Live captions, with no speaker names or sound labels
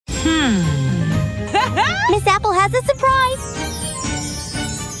Miss Apple has a surprise!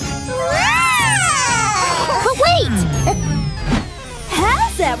 But wait!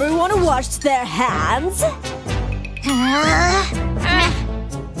 Has everyone washed their hands?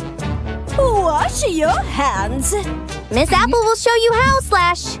 Wash your hands! Miss Apple will show you how,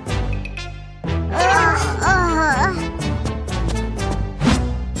 Slash!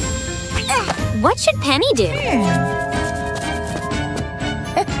 What should Penny do?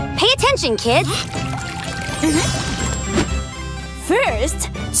 Pay attention, kids! First,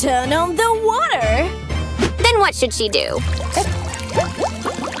 turn on the water! Then what should she do?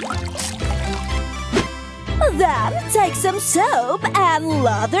 Then take some soap and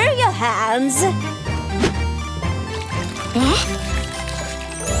lather your hands.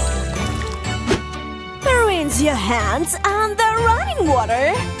 Rinse your hands under running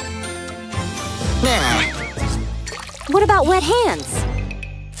water. What about wet hands?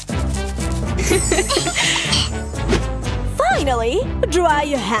 Finally, dry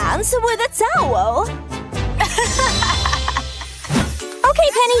your hands with a towel. Okay,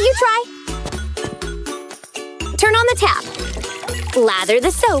 Penny, you try. Turn on the tap. Lather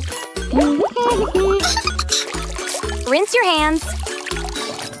the soap. Rinse your hands.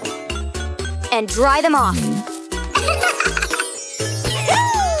 And dry them off.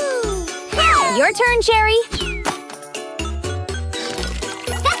 Your turn, Cherry.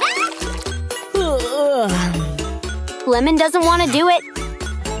 Lemon doesn't want to do it.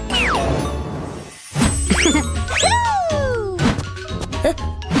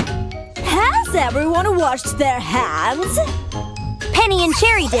 Has everyone washed their hands? Penny and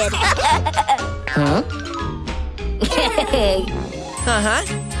Cherry did. Huh?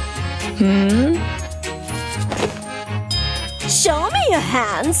 Show me your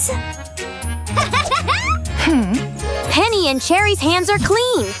hands. Penny and Cherry's hands are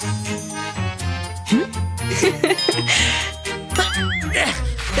clean.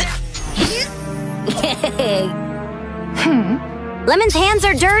 Lemon's hands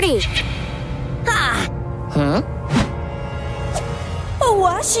are dirty.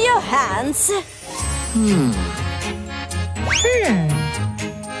 Wash your hands.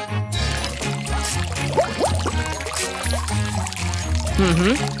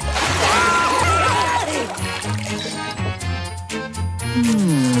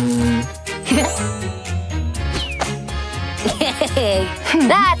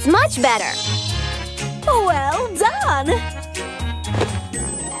 That's much better. Well done.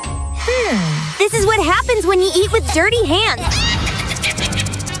 This is what happens when you eat with dirty hands.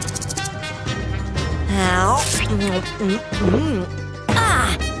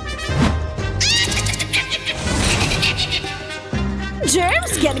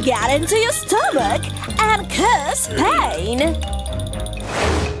 Germs can get into your stomach and cause pain.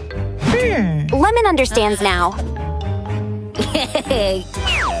 Lemon understands now.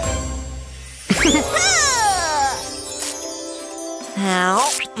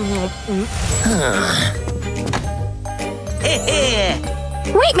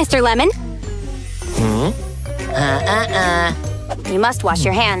 Wait, Mr. Lemon. You must wash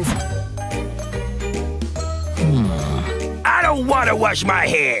your hands. I don't want to wash my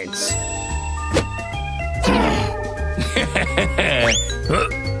hands.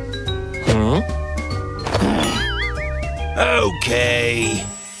 Okay.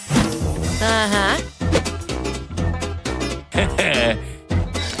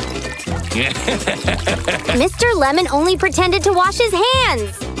 Mr. Lemon only pretended to wash his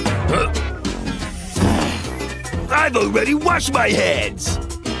hands. I've already washed my hands.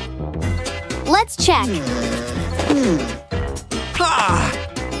 Let's check.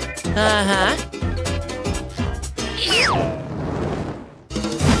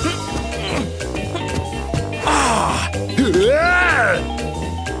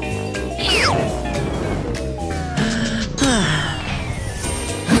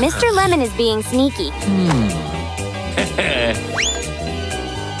 Mr. Lemon is being sneaky.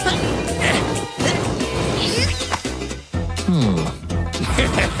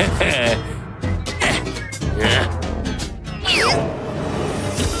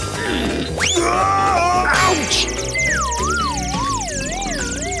 Ouch!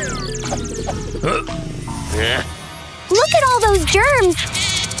 Look at all those germs!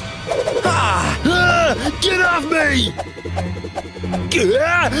 Get off me!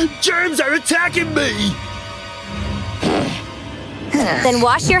 Germs are attacking me! Then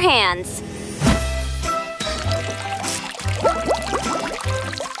wash your hands.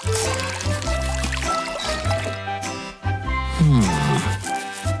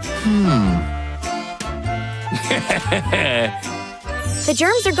 The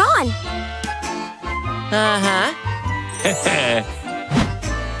germs are gone. Uh-huh.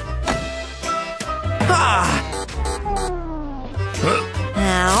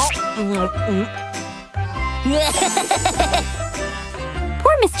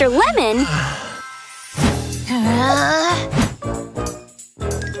 Poor Mr. Lemon.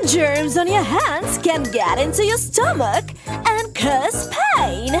 Germs on your hands can get into your stomach and cause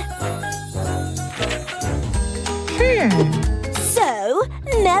pain. So,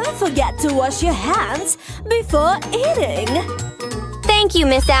 never forget to wash your hands before eating. Thank you,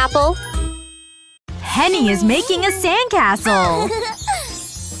 Miss Apple. Penny is making a sandcastle.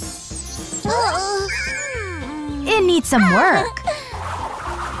 It needs some work.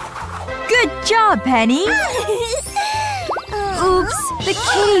 Good job, Penny! Oops, the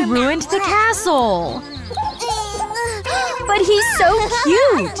kitty ruined the castle. But he's so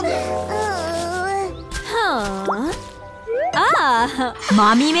cute!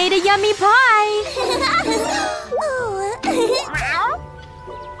 Mommy made a yummy pie!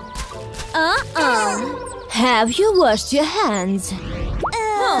 Have you washed your hands?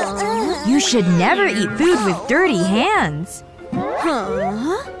 You should never eat food with dirty hands.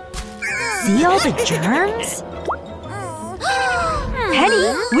 See all the germs?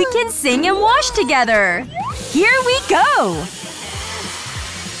 Penny, we can sing and wash together! Here we go!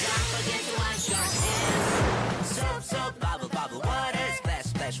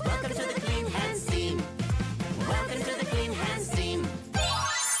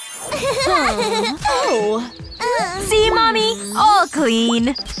 See, Mommy? All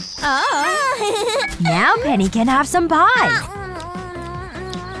clean. Now Penny can have some pie.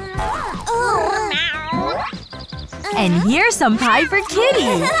 And here's some pie for Kitty.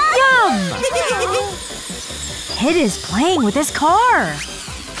 Yum! Kid is playing with his car.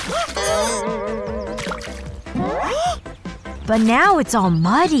 But now it's all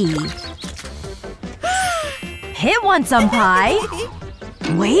muddy. Pit wants some pie.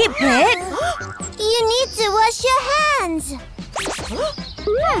 Wait, Pit. You need to wash your hands.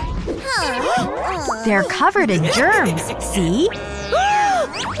 They're covered in germs, see?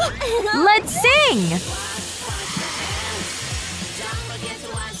 Let's sing!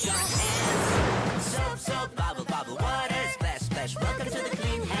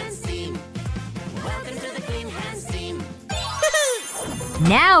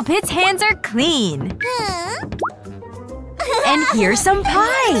 Now Pit's hands are clean. And here's some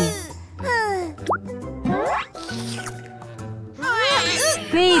pie.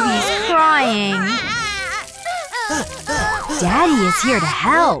 Baby's crying. Daddy is here to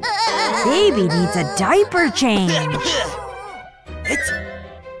help. Baby needs a diaper change.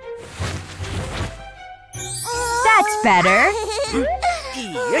 That's better.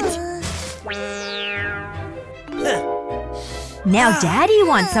 Now Daddy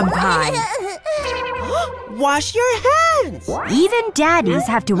wants some pie. Wash your hands! Even daddies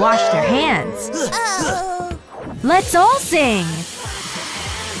have to wash their hands. Let's all sing!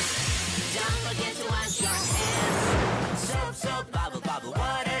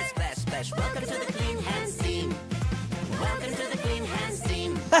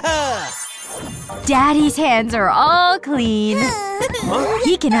 Daddy's hands are all clean.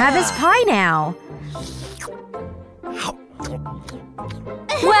 He can have his pie now.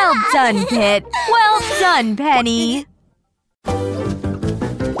 Well done, Pit. Well done, Penny.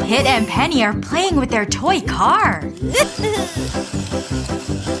 Pit and Penny are playing with their toy car.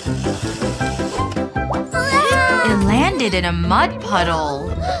 It landed in a mud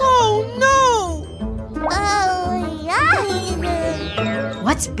puddle. Oh no!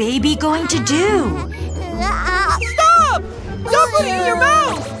 What's Baby going to do? Stop! Don't put it in your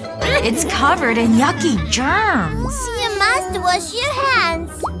mouth! It's covered in yucky germs. You must wash your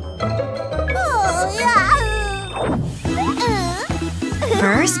hands.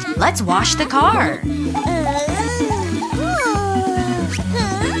 First, let's wash the car.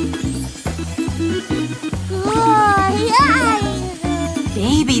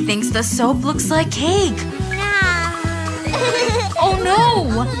 Baby thinks the soap looks like cake. Oh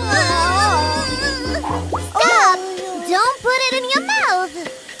no! Stop! Don't put it in your mouth.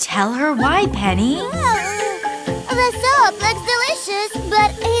 Tell her why, Penny. The soap looks delicious,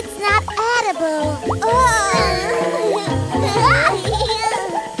 but it's not edible.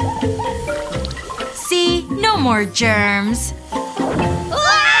 See? No more germs.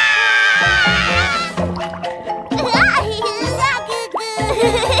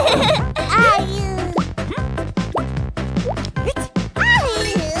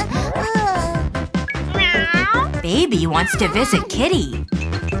 Baby wants to visit Kitty.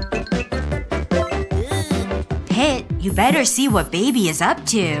 Pit, You better see what Baby is up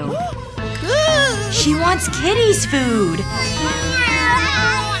to. She wants Kitty's food.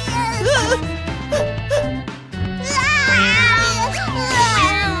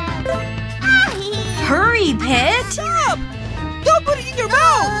 Hurry, Pit! Stop! Don't put it in your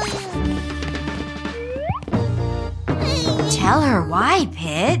mouth! Tell her why,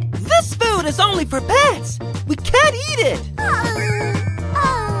 Pit. This food is only for pets! We can't eat it!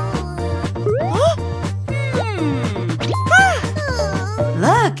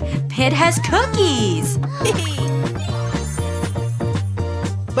 Look, Pit has cookies.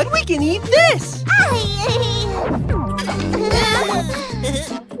 But we can eat this!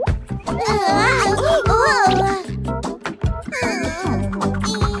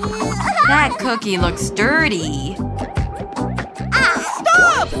 That cookie looks dirty.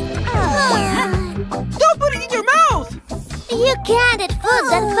 Stop! Don't put it in your mouth! You can't eat food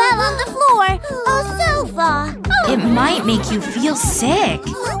that fell on the floor or sofa. It might make you feel sick.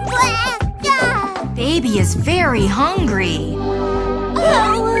 Baby is very hungry.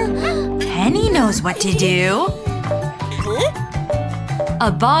 Penny knows what to do.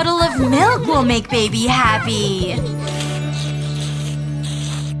 A bottle of milk will make Baby happy.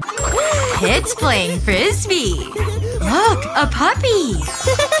 Pit's playing frisbee. Look, a puppy.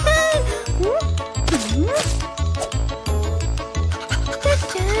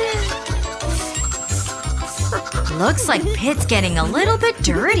 Looks like Pit's getting a little bit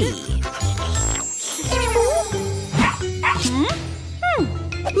dirty.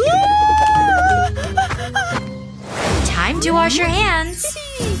 Time to wash your hands.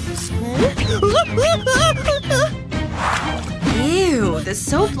 Ew, the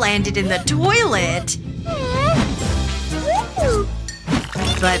soap landed in the toilet.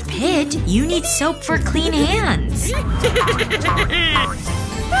 But Pit, you need soap for clean hands.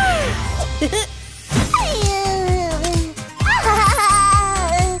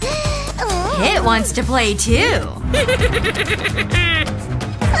 Pit wants to play too.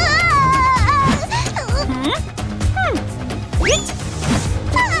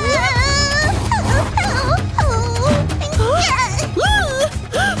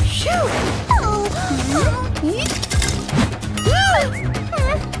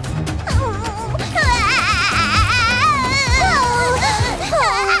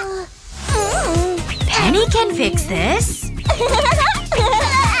 Penny can fix this.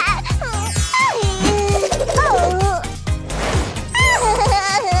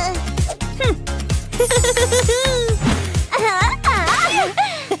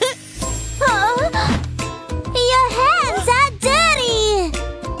 Your hands are dirty.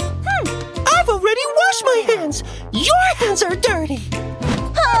 I've already washed my hands! Your hands are dirty!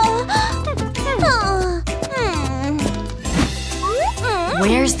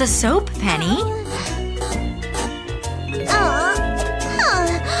 Where's the soap, Penny?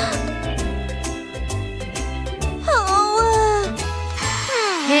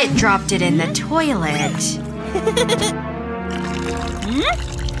 Pit dropped it in the toilet.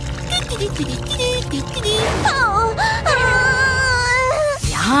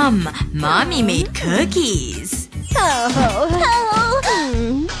 Yum! Mommy made cookies. Pit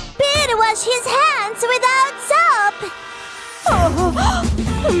washed his hands without soap.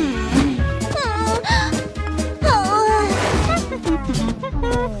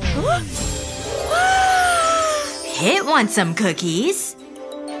 Pit wants some cookies.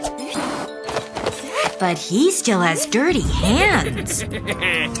 But he still has dirty hands.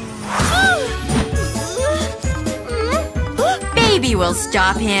 Baby will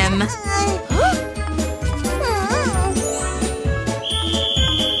stop him.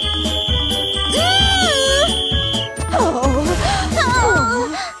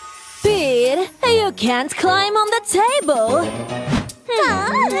 Pit, you can't climb on the table.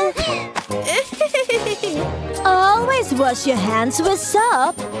 Always wash your hands with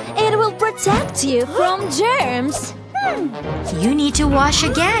soap. It will protect you from germs. You need to wash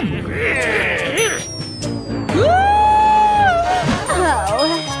again.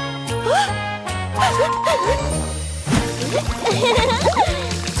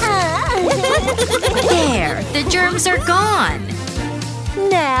 There, the germs are gone.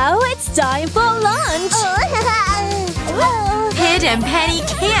 Now it's time for lunch. Pit and Penny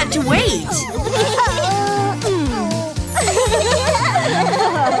can't wait.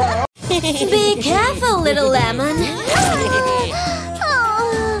 Be careful, little lemon.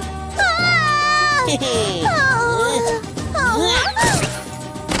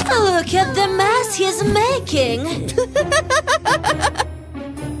 Look at the mess he's making.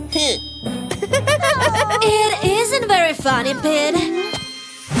 It isn't very funny, Pit.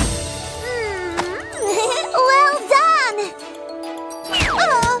 Well done!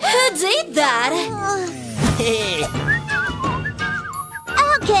 You did that!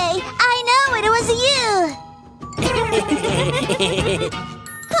 Okay, I know it was you.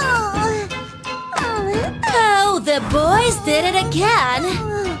 Oh, the boys did it again!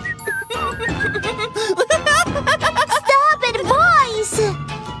 Stop it, boys!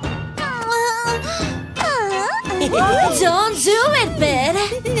 Don't do it, Bit!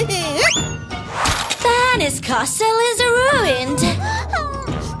 Penny's castle is ruined!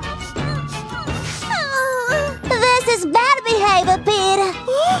 This is bad behavior, Pete.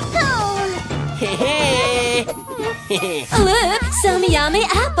 Look, some yummy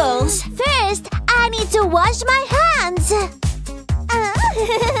apples! First, I need to wash my hands.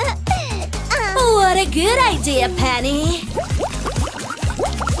 What a good idea, Penny!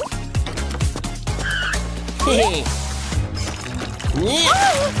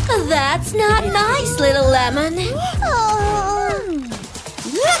 That's not nice, little lemon.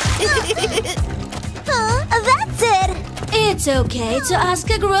 That's it. It's okay to ask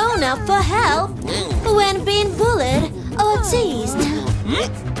a grown-up for help when being bullied or teased.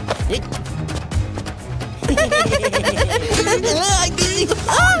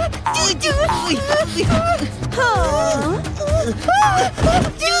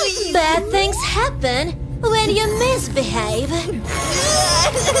 Bad things happen when you misbehave.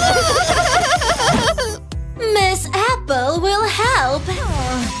 Miss Apple will help.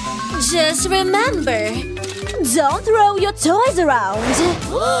 Just remember, Don't throw your toys around.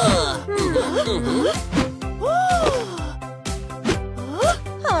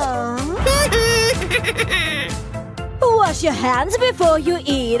 Wash your hands before you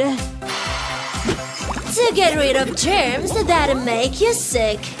eat. to get rid of germs that make you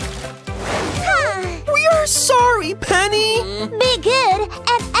sick. We are sorry, Penny. Be good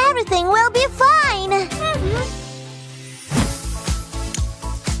and everything will be fine.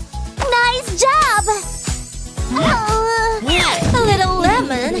 Nice job. Little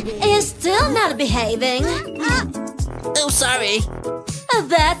Lemon is still not behaving. Oh, sorry.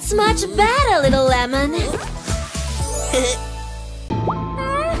 That's much better, Little Lemon.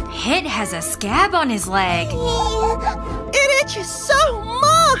 Hit has a scab on his leg. It itches so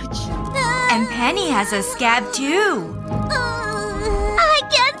much. And Penny has a scab too. I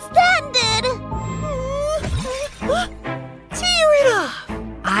can't stand it. Tear it off.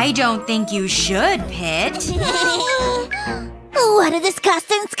 I don't think you should, Pit. What a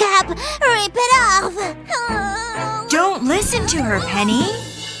disgusting scab. Rip it off. Don't listen to her, Penny.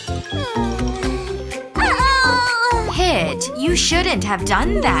 Pit, you shouldn't have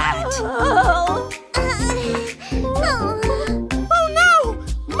done that. Oh no!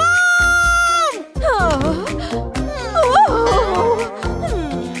 Mom!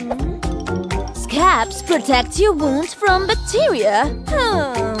 Scabs protect your wounds from bacteria.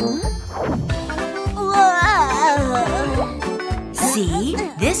 See?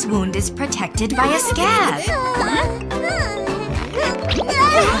 This wound is protected by a scab.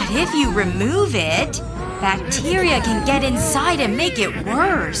 But if you remove it, bacteria can get inside and make it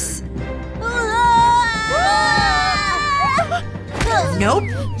worse. Nope,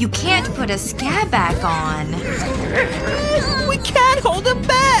 you can't put a scab back on. We can't hold him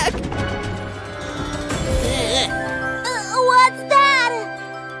back. What's that?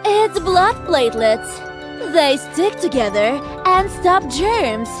 It's blood platelets. They stick together and stop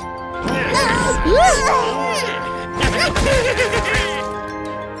germs.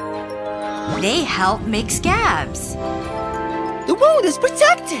 They help make scabs. The wound is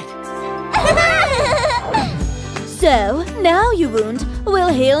protected. So, now your wound will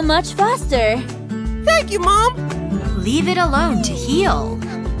heal much faster. Thank you, Mom. Leave it alone to heal.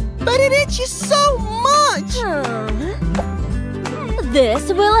 But it itches so much.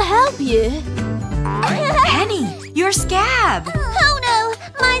 This will help you. Penny, your scab! Oh no,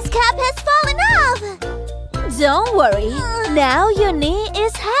 my scab has fallen off. Don't worry. Now your knee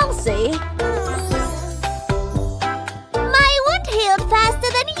is healthy. My wound healed faster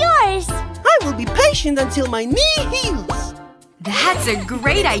than yours. I will be patient until my knee heals. That's a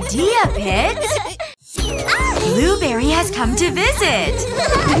great idea, Pit! Blueberry has come to visit!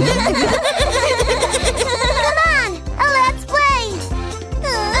 Come on, let's play.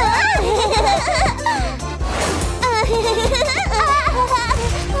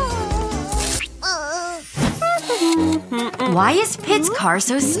 Why is Pit's car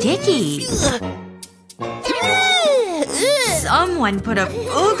so sticky? Someone put a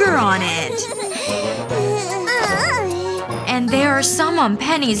booger on it. And there are some on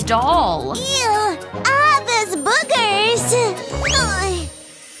Penny's doll. Ew, those boogers.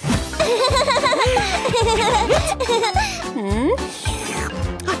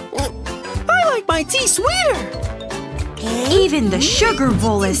 my tea sweeter. Even the sugar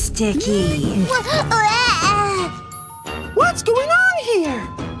bowl is sticky. What's going on here?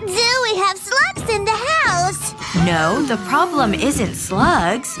 Do we have slugs in the house? No, the problem isn't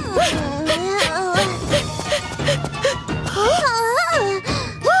slugs.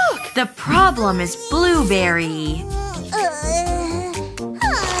 Look! The problem is Blueberry.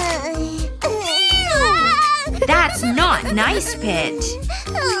 That's not nice, Pit.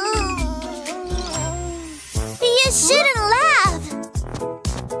 You shouldn't laugh.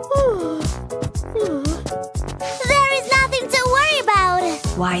 There is nothing to worry about.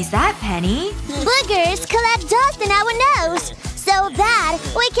 Why's that, Penny? Boogers collect dust in our nose so that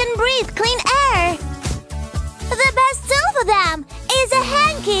we can breathe clean air. The best tool for them is a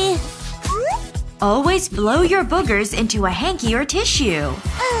hanky. Always blow your boogers into a hanky or tissue.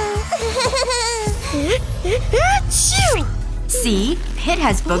 Achoo! See? Pit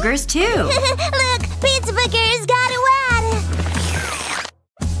has boogers too. Look, Pete's boogers got wet.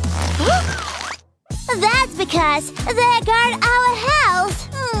 That's because they guard our house.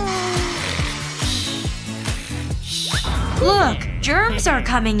 Look, germs are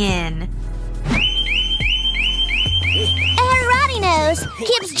coming in. And runny nose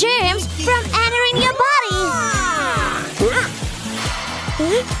keeps germs from entering your body.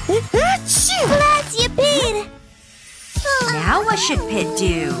 Achoo! Bless you, Pete. Now what should Pit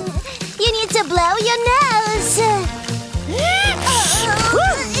do? You need to blow your nose.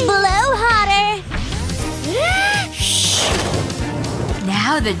 Blow harder.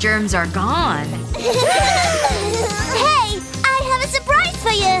 Now the germs are gone. Hey, I have a surprise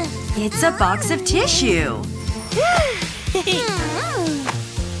for you. It's a box of tissue.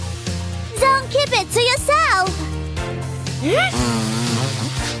 Don't keep it to yourself.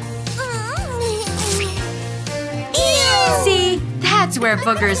 See? That's where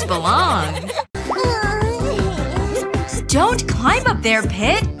boogers belong. Don't climb up there,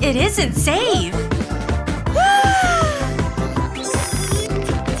 Pit. It isn't safe.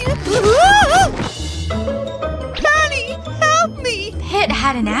 Penny, help me! Pit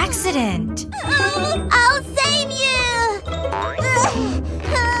had an accident. I'll save you.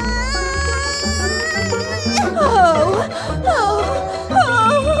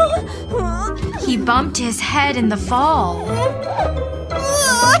 He bumped his head in the fall.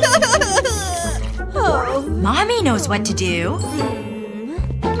 Mommy knows what to do.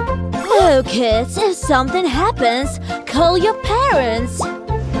 Oh, kids, if something happens, call your parents.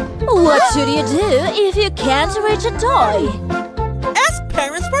 What should you do if you can't reach a toy? Ask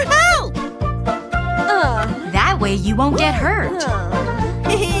parents for help! That way you won't get hurt.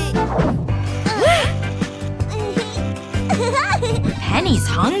 Penny's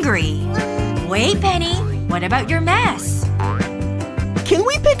hungry. Wait, Penny. What about your mess? Can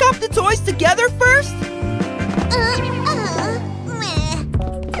we pick up the toys together first?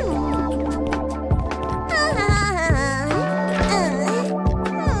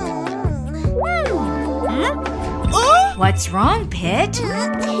 What's wrong, Pit?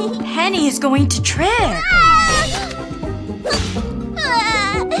 Penny is going to trip.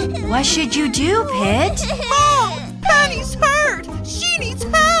 What should you do, Pit? Mom! Penny's hurt! She needs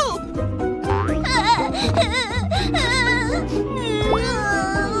help!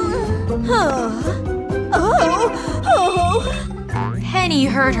 Penny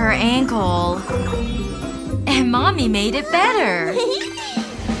hurt her ankle. And Mommy made it better.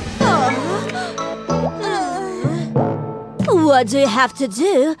 What do you have to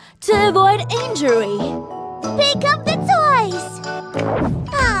do to avoid injury? Pick up the toys.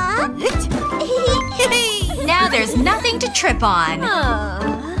 Now there's nothing to trip on.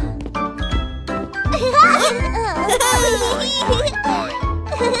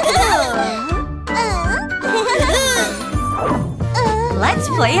 Let's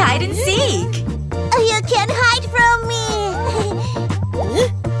play hide and seek. You can't hide from me.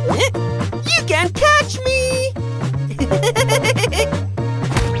 You can't catch me!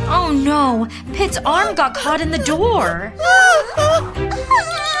 Oh no, Pit's arm got caught in the door.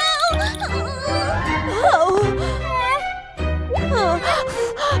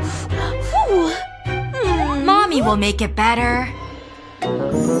 Mommy will make it better.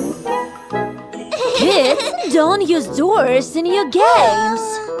 Kids, don't use doors in your games.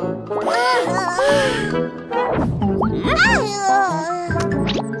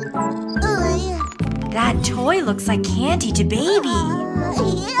 That toy looks like candy to baby.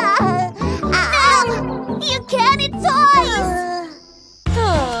 Yeah. Ow! You can't eat toys!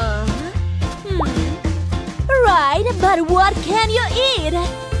 Right, but what can you eat?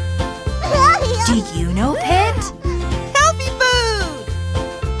 Do you know, Pit? Healthy food!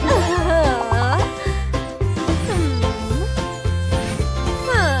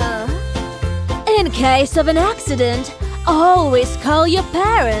 case of an accident, always call your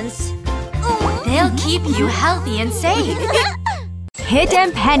parents. They'll keep you healthy and safe. Kit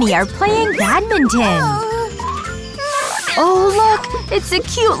and Penny are playing badminton. Oh, look! It's a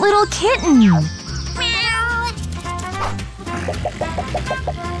cute little kitten!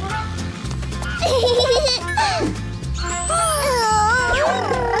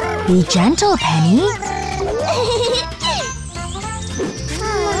 Be gentle, Penny.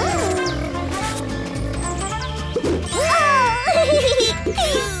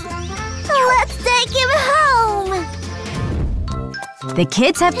 Let's take him home! The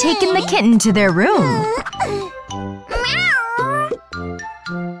kids have taken the kitten to their room.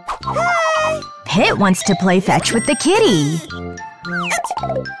 Pit wants to play fetch with the kitty.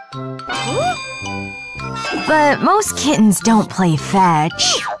 But most kittens don't play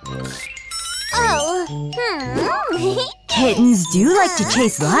fetch. Kittens do like to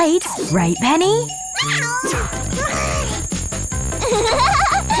chase lights, right, Penny?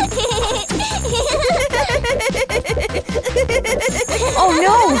 Oh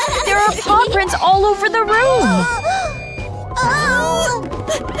no! There are paw prints all over the room!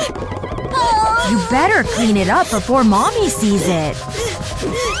 You better clean it up before Mommy sees it.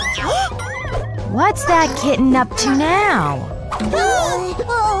 What's that kitten up to now?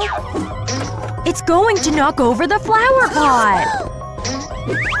 It's going to knock over the flower pot!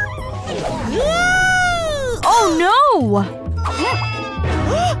 Oh no!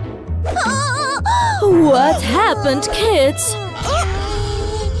 What happened, kids?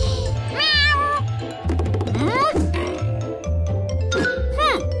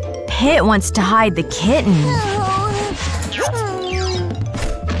 Pit wants to hide the kitten.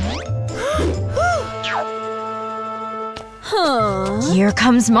 Here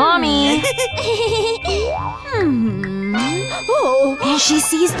comes Mommy. And she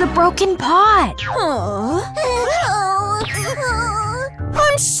sees the broken pot.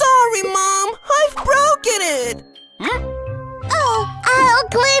 I'm sorry, Mom. I've broken it. I'll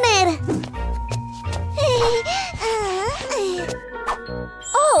clean it!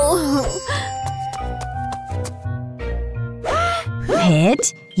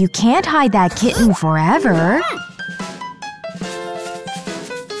 Pit, you can't hide that kitten forever.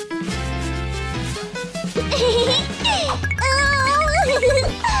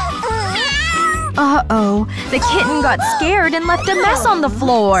 Uh-oh, the kitten got scared and left a mess on the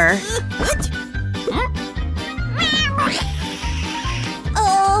floor.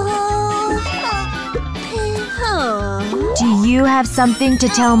 Do you have something to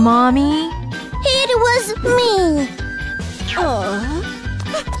tell Mommy? It was me!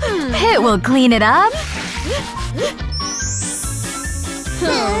 Pit will clean it up.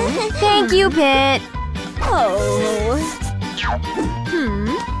 Thank you, Pit.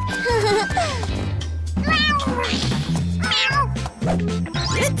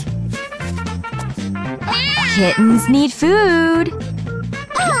 Kittens need food.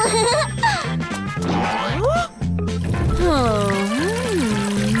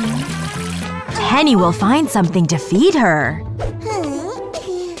 Penny will find something to feed her.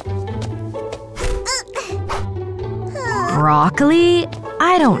 Broccoli?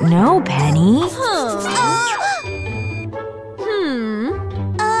 I don't know, Penny.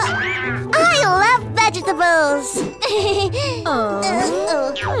 I love vegetables!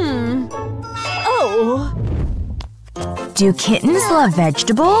 Do kittens love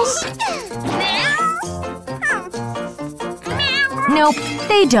vegetables? Nope,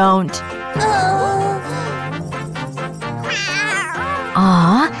 they don't.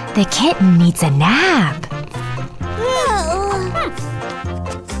 Aw, the kitten needs a nap.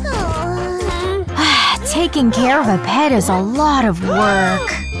 Taking care of a pet is a lot of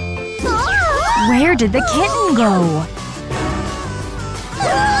work. Where did the kitten go?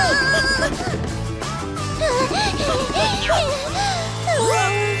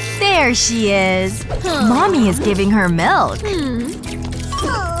 There she is. Mommy is giving her milk.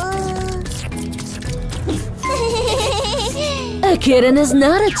 A kitten is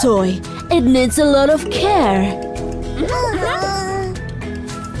not a toy. It needs a lot of care.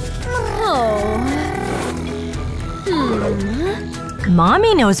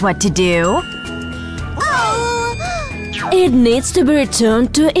 Mommy knows what to do. It needs to be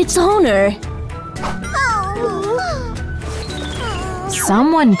returned to its owner.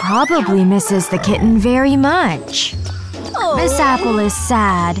 Someone probably misses the kitten very much. Miss Apple is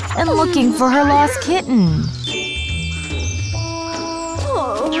sad and looking for her lost kitten.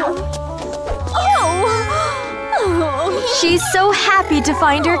 She's so happy to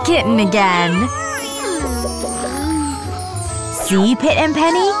find her kitten again. See, Pit and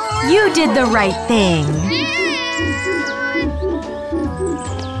Penny? You did the right thing.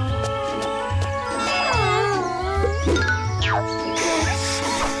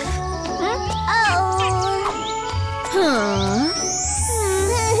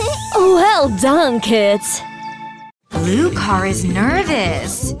 Well done, kids. Blue car is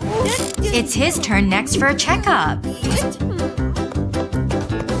nervous. It's his turn next for a checkup.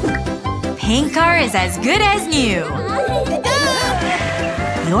 Pink car is as good as new.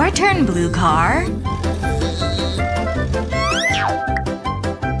 Your turn, blue car.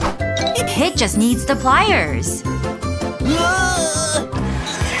 Pit just needs the pliers.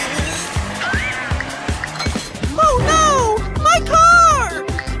 Oh no! My car!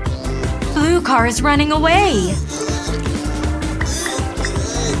 Blue car is running away.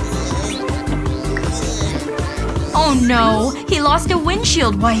 Oh no! He lost a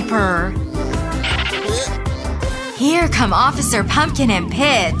windshield wiper. Here come Officer Pumpkin and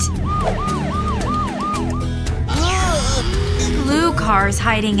Pit. Blue car's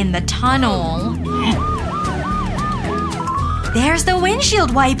hiding in the tunnel. There's the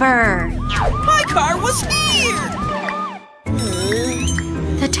windshield wiper. My car was here!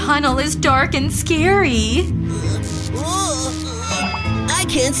 The tunnel is dark and scary. I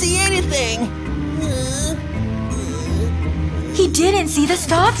can't see anything. He didn't see the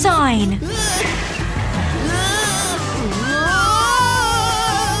stop sign.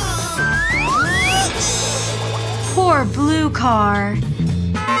 Poor blue car.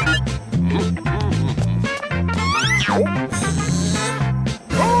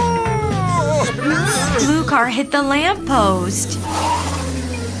 Blue car hit the lamppost.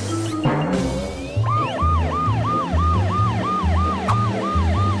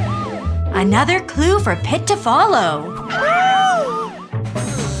 Another clue for Pit to follow.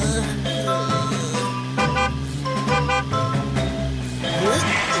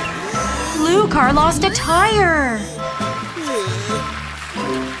 Blue car lost a tire.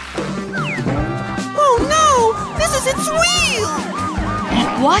 Oh no! This is its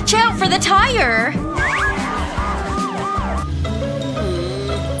wheel! Watch out for the tire.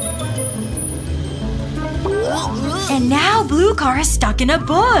 And now blue car is stuck in a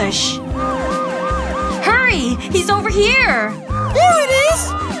bush. Hurry! He's over here! There it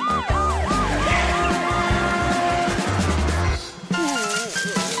is!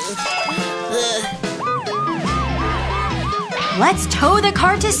 Let's tow the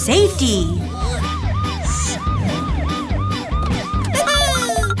car to safety.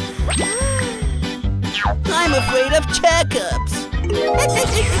 I'm afraid of checkups.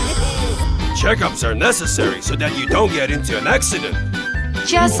 Checkups are necessary so that you don't get into an accident.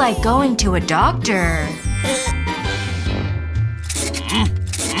 Just like going to a doctor.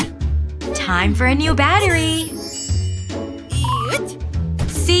 Time for a new battery.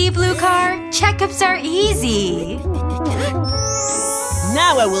 See, blue car? Checkups are easy.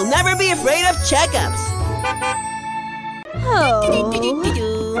 Now I will never be afraid of checkups. Huh?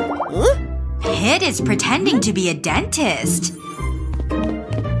 Pit is pretending to be a dentist.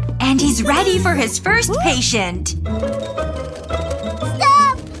 And he's ready for his first patient.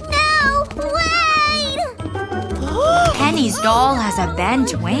 Stop! No! Wait! Penny's doll has a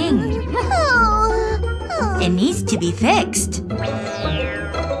bent wing. It needs to be fixed.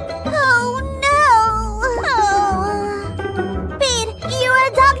 Oh no! Pete, you're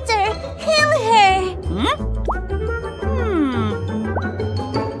a doctor! Heal her!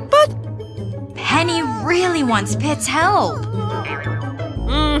 But… Penny really wants Pit's help.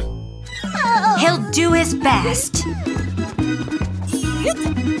 He'll do his best.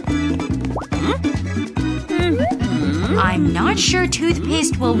 I'm not sure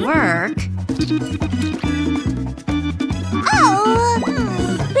toothpaste will work. Oh!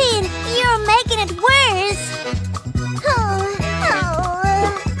 Pete, you're making it worse!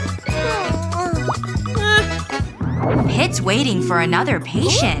 Pit's waiting for another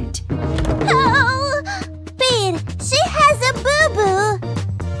patient. Oh! Pete, she has a boo-boo!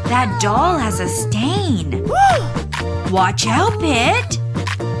 That doll has a stain. Watch out, Pit!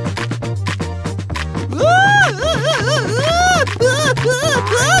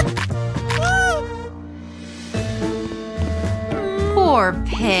 Poor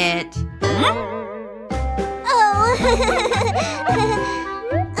Pit. Oh!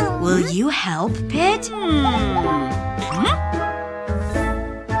 Will you help, Pit?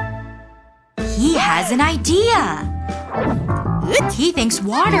 He has an idea. He thinks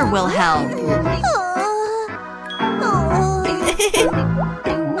water will help.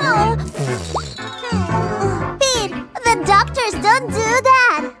 Pete, the doctors don't do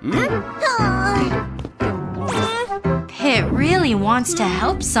that! Pit really really wants to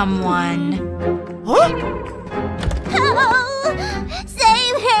help someone. Huh? Oh,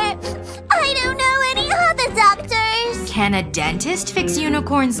 save her! I don't know any other doctors. Can a dentist fix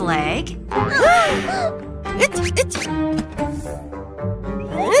Unicorn's leg? It's...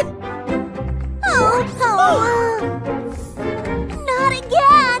 Oh, not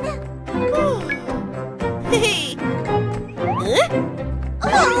again. Hey.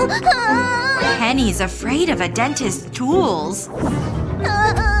 Penny's afraid of a dentist's tools.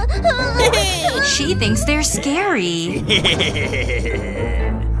 She thinks they're scary.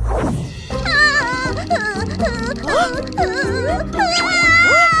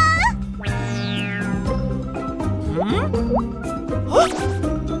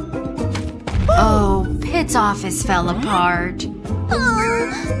 Oh, Pit's office fell apart.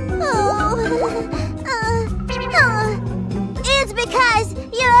 It's because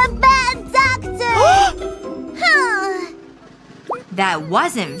you're a bad doctor. That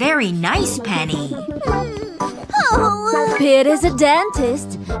wasn't very nice, Penny. Pete is a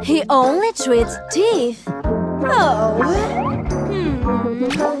dentist. He only treats teeth.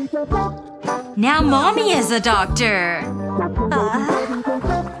 Now Mommy is a doctor.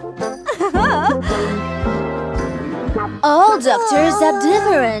 All doctors are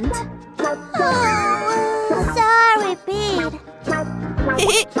different. Sorry, Pete.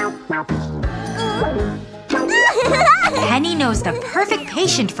 Penny knows the perfect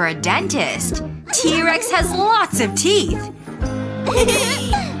patient for a dentist. T-Rex has lots of teeth.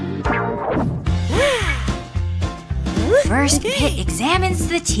 First, Pit examines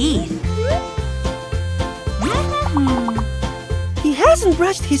the teeth. He hasn't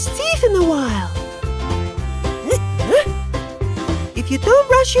brushed his teeth in a while. If you don't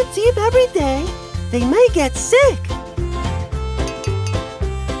brush your teeth every day, they may get sick.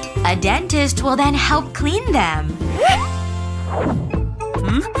 A dentist will then help clean them.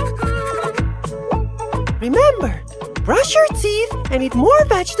 Remember, brush your teeth and eat more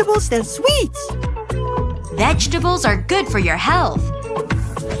vegetables than sweets. Vegetables are good for your health.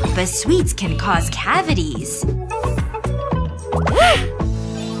 But sweets can cause cavities.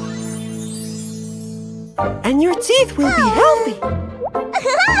 And your teeth will be healthy.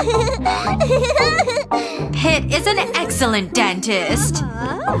 Pit is an excellent dentist.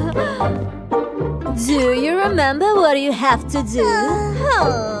 Do you remember what you have to do?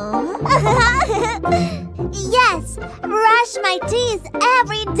 Yes, brush my teeth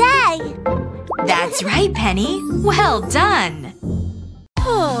every day. That's right, Penny. Well done.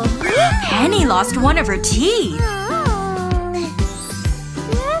 Penny lost one of her teeth.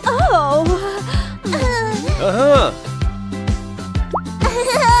 Oh!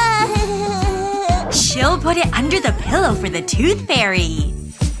 She'll put it under the pillow for the tooth fairy.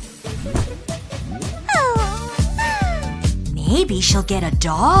 Maybe she'll get a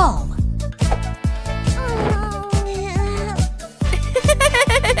doll.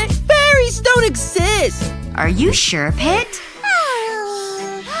 Fairies don't exist. Are you sure, Pit?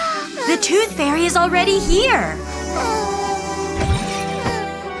 The tooth fairy is already here.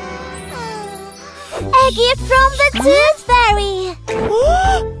 A gift from the tooth fairy.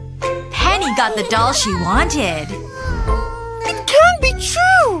 Penny got the doll she wanted. It can't be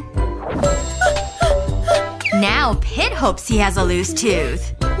true. Now Pit hopes he has a loose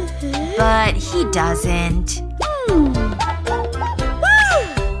tooth. But he doesn't.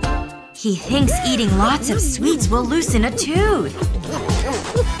 He thinks eating lots of sweets will loosen a tooth.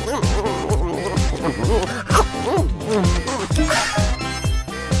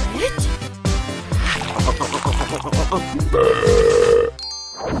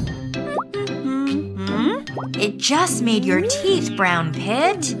 It just made your teeth brown,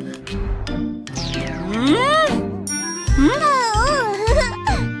 Pit.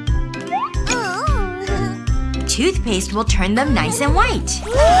 Toothpaste will turn them nice and white.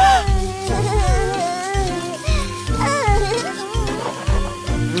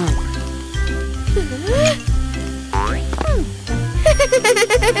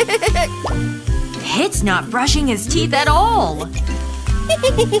 Pit's not brushing his teeth at all.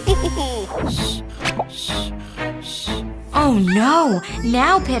 Oh no!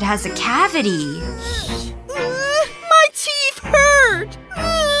 Now Pit has a cavity. My teeth hurt.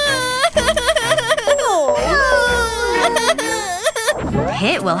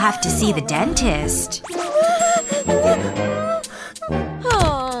 Pit will have to see the dentist.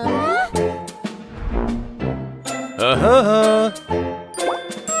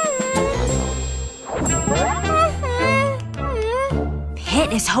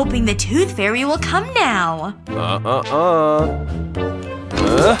 Pit is hoping the tooth fairy will come now.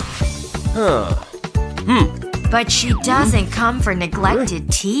 But she doesn't come for neglected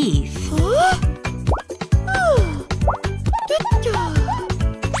teeth.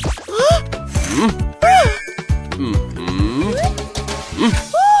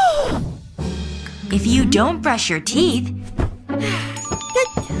 If you don't brush your teeth,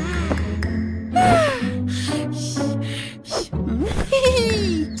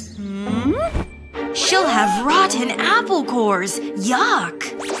 she'll have rotten apple cores. Yuck!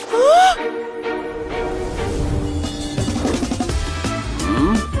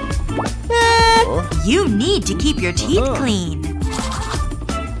 You need to keep your teeth clean.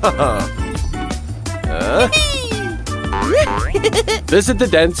 Visit the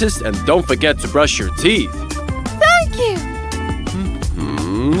dentist and don't forget to brush your teeth. Thank you.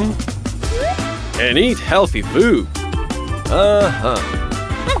 And eat healthy food.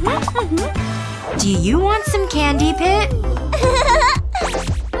 Do you want some candy, Pit?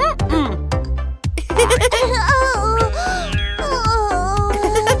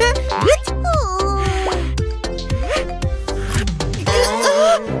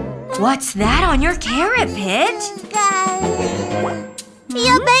 What's that on your carrot, Pit?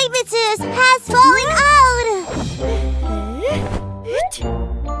 Your baby tooth has fallen out!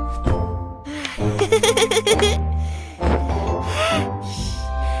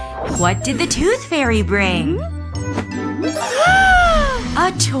 What did the tooth fairy bring?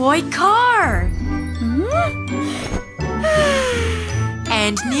 A toy car!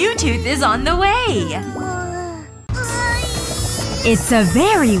 And new tooth is on the way! It's a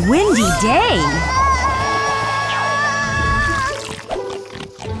very windy day!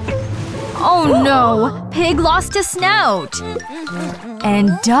 Oh no! Pig lost a snout!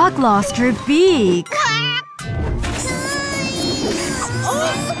 And Duck lost her beak!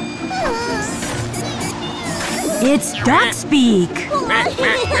 It's Duck's beak!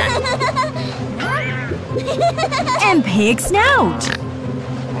 And Pig's snout!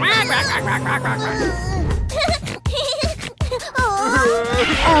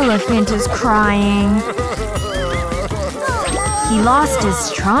 Elephant is crying. He lost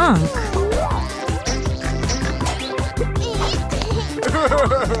his trunk.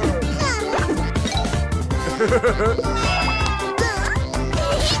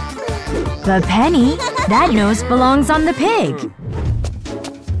 But Penny, that nose belongs on the pig.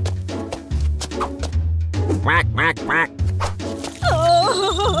 Quack, quack, quack.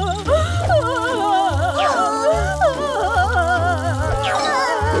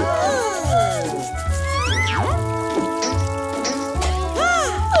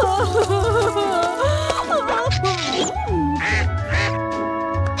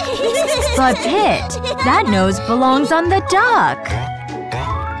 But Pit, that nose belongs on the duck.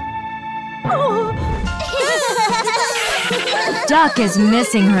 Duck is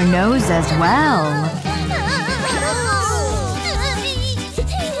missing her nose as well.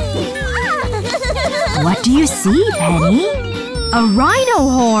 What do you see, Penny? A rhino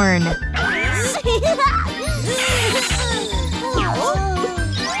horn!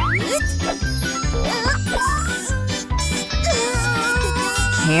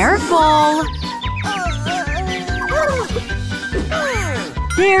 Careful!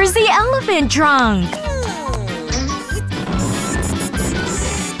 There's the elephant trunk!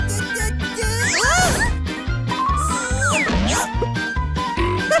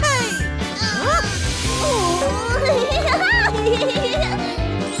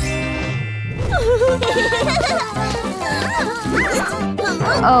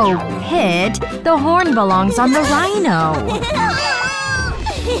 Oh, Pit, the horn belongs on the rhino.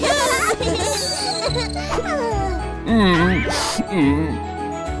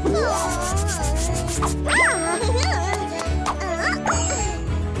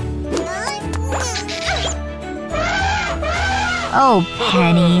 Oh,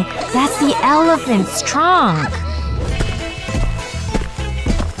 Penny, that's the elephant's trunk.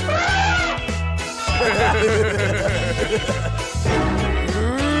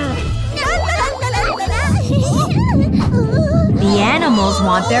 The animals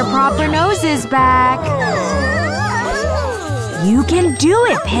want their proper noses back. You can do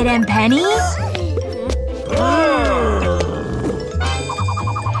it, Pit and Penny!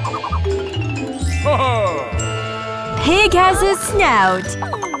 Pig has his snout.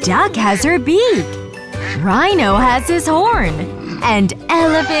 Duck has her beak. Rhino has his horn. And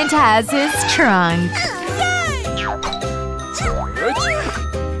elephant has his trunk.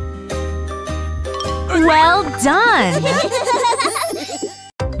 Well done!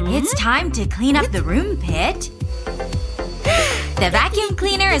 It's time to clean up the room, Pit. The vacuum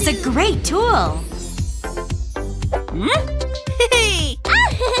cleaner is a great tool.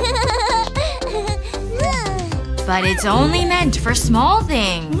 But it's only meant for small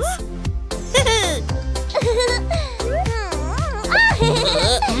things.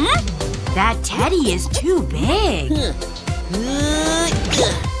 That teddy is too big.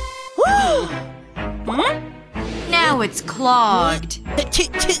 Now it's clogged.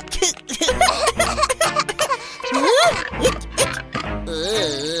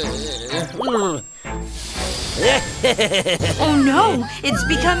 Oh no! It's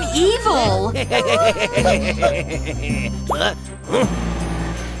become evil!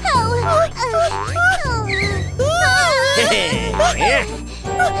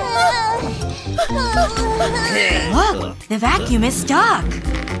 Look! The vacuum is stuck!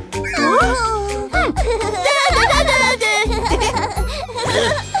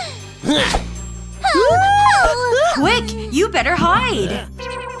 Quick! You better hide!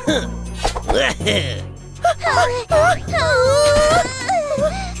 Look!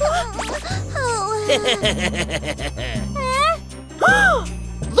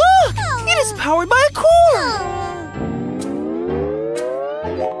 It is powered by a cord!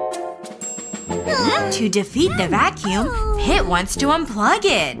 To defeat the vacuum, Pit wants to unplug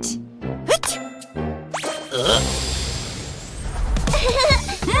it.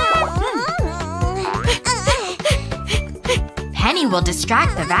 Penny will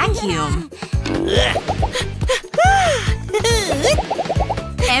distract the vacuum.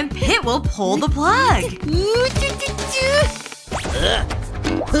 And Pit will pull the plug.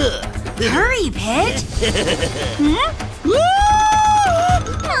 Hurry, Pit!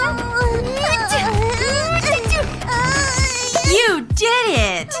 You did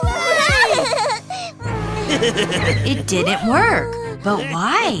it! It didn't work. But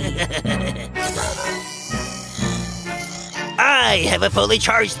why? I have a fully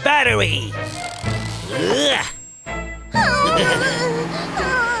charged battery.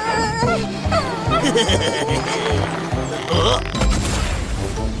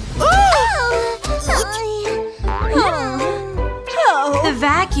 The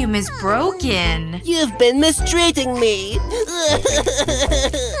vacuum is broken. You've been mistreating me.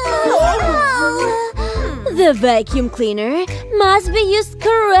 The vacuum cleaner must be used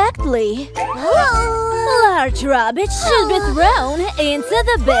correctly. Large rabbits should be thrown into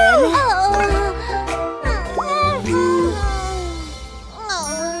the bin.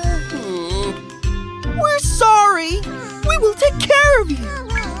 We're sorry. We will take care of you.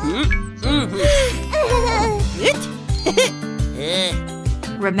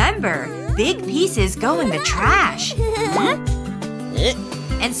 Remember, big pieces go in the trash.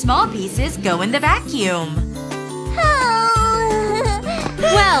 And small pieces go in the vacuum.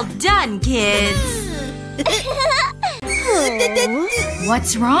 Well done, kids!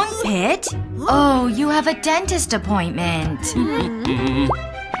 What's wrong, Pit? Oh, you have a dentist appointment.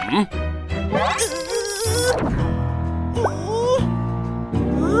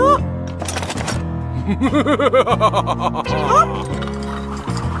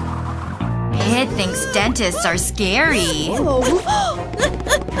 Pit thinks dentists are scary.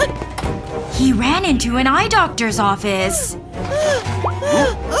 He ran into an eye doctor's office.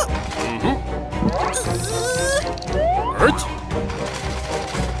 Hurt?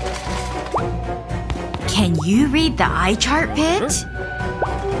 Can you read the eye chart, Pit?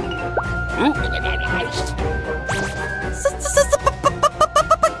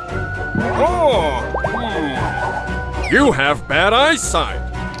 Oh! You have bad eyesight.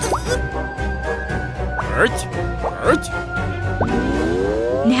 Hurt? Hurt?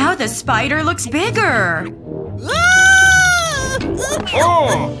 Now the spider looks bigger.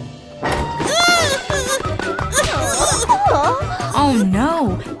 Oh! Oh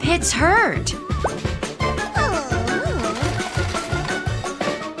no, Pit's hurt.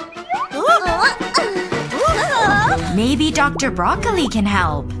 Maybe Dr. Broccoli can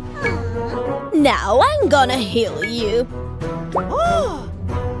help. Now I'm gonna heal you.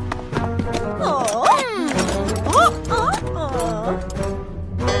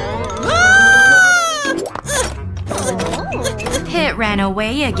 Pit ran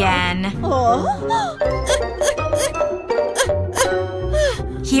away again.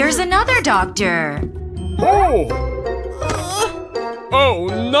 Here's another doctor. Oh! Oh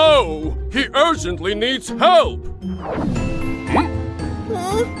no! He urgently needs help!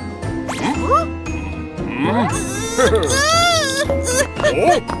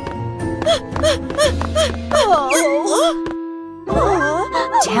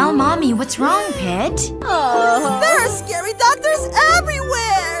 Tell Mommy what's wrong, Pit. There are scary doctors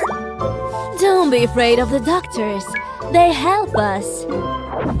everywhere! Don't be afraid of the doctors. They help us.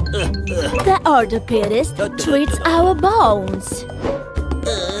 The orthopedist treats our bones.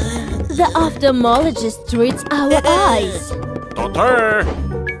 The ophthalmologist treats our eyes. Doctor!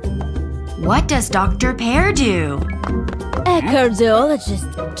 What does Dr. Pear do? A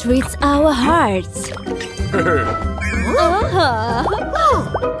cardiologist treats our hearts.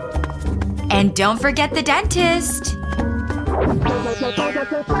 And don't forget the dentist.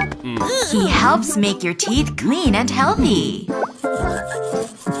 He helps make your teeth clean and healthy.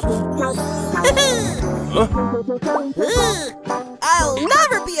 I'll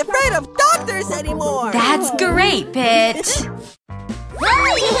never be afraid of doctors anymore! That's great, Pit.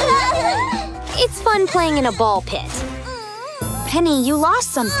 It's fun playing in a ball pit. Penny, you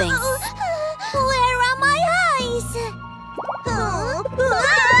lost something. Where are my eyes?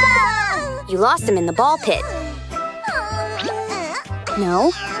 You lost them in the ball pit.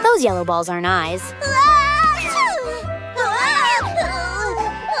 No, those yellow balls aren't eyes.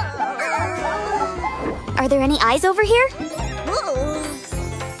 Are there any eyes over here?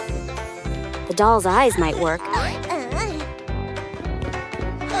 The doll's eyes might work.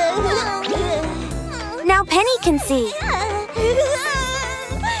 Now Penny can see.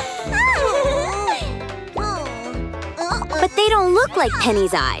 But they don't look like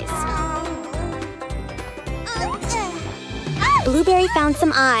Penny's eyes. Blueberry found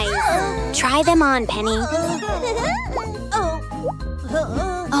some eyes. Try them on, Penny.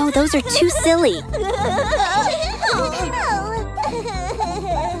 Oh, those are too silly.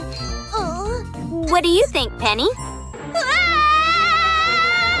 What do you think, Penny?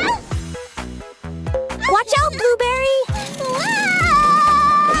 Watch out, Blueberry!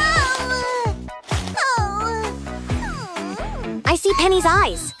 I see Penny's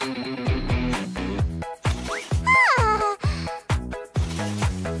eyes.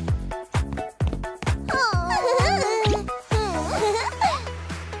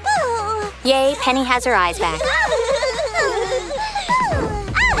 Yay, Penny has her eyes back.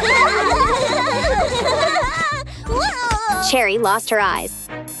 Cherry lost her eyes.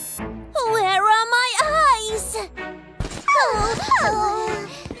 Where are my eyes?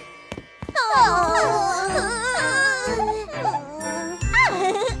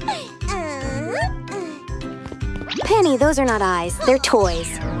 Penny, those are not eyes. They're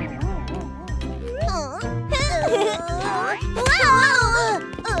toys.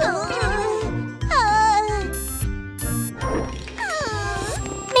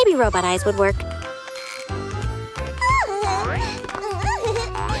 Maybe robot eyes would work.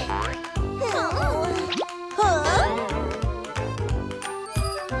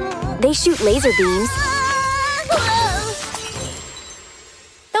 They shoot laser beams.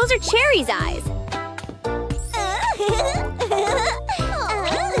 Those are Cherry's eyes.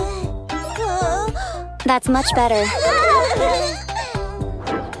 That's much better.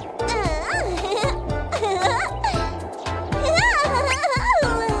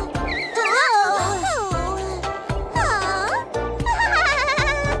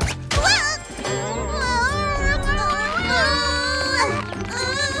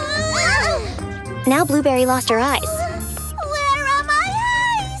 Now Blueberry lost her eyes. Where are my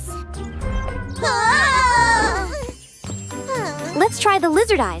eyes? Let's try the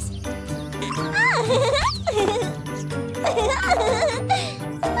lizard eyes.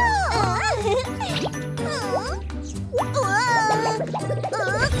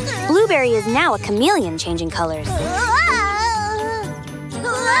 Blueberry is now a chameleon, changing colors.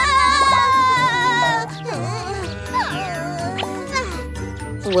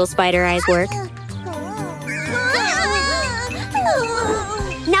 Will spider eyes work?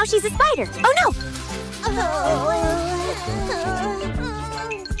 Now she's a spider. Oh no!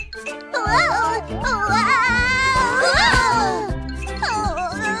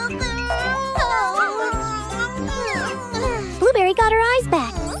 Blueberry got her eyes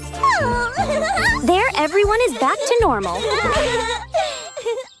back. There, everyone is back to normal.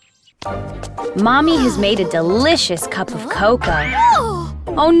 Mommy has made a delicious cup of cocoa.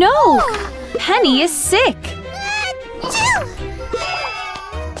 Oh no! Penny is sick.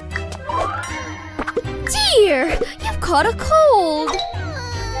 Dear, you've caught a cold.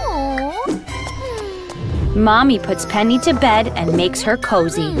 Mommy puts Penny to bed and makes her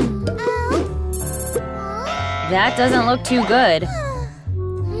cozy. That doesn't look too good.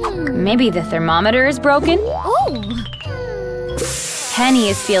 Maybe the thermometer is broken? Penny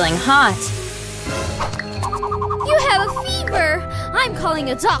is feeling hot. You have a fever. I'm calling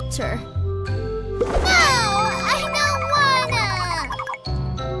a doctor.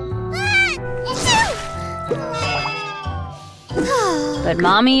 But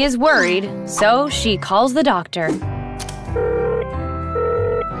Mommy is worried, so she calls the doctor.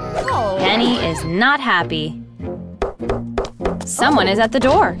 Penny is not happy. Someone is at the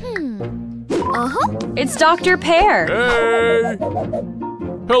door. It's Dr. Pear. Hey!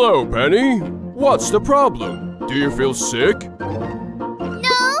 Hello, Penny. What's the problem? Do you feel sick?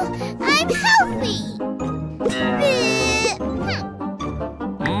 No, I'm healthy.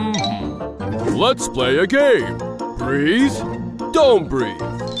 Let's play a game. Breathe. Don't breathe.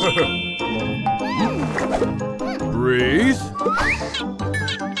 Breathe.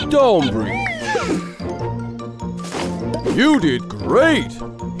 Don't breathe. You did great.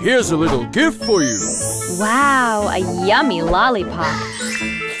 Here's a little gift for you. Wow, a yummy lollipop.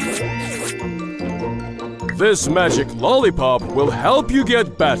 This magic lollipop will help you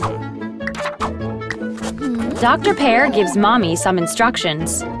get better. Dr. Pear gives Mommy some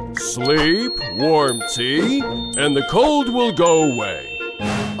instructions. Sleep, warm tea, and the cold will go away.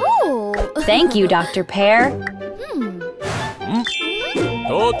 Ooh. Thank you, Dr. Pear.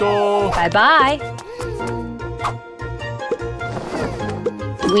 Toto! Bye-bye.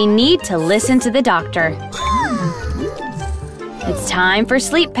 We need to listen to the doctor. It's time for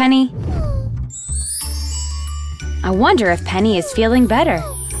sleep, Penny. I wonder if Penny is feeling better.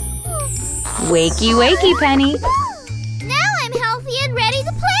 Wakey, wakey, Penny. Now I'm healthy and ready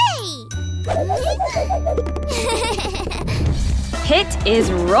to play. Pit is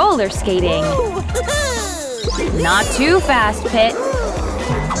roller skating. Not too fast, Pit.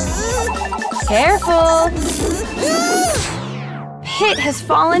 Careful. Pit has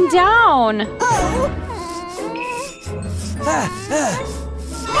fallen down. My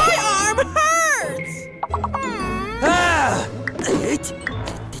arm hurts!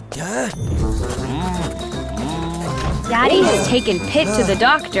 Daddy has taken Pit to the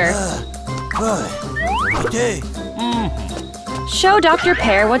doctor. Show Dr.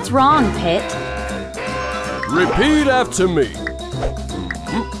 Pear what's wrong, Pit. Repeat after me.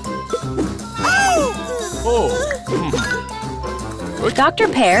 Oh. Dr.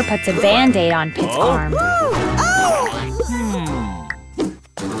 Pear puts a Band-Aid on Pit's arm.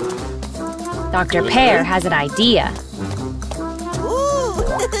 Dr. Pear has an idea.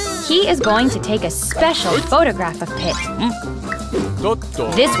 He is going to take a special photograph of Pit.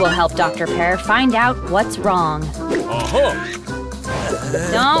 Toto. This will help Dr. Pear find out what's wrong.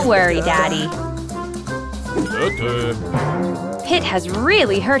 Don't worry, Daddy. Pit has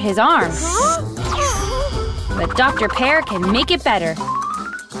really hurt his arm. But Dr. Pear can make it better.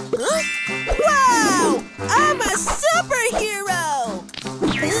 Wow! I'm a superhero!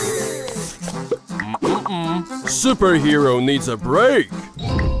 Superhero needs a break.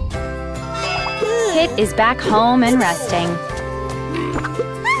 Pit is back home and resting.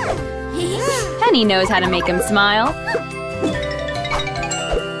 Penny knows how to make him smile.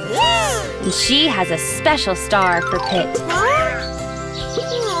 And she has a special star for Pit.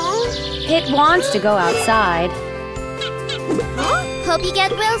 Pit wants to go outside. Hope you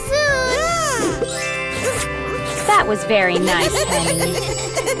get well soon. That was very nice, Penny.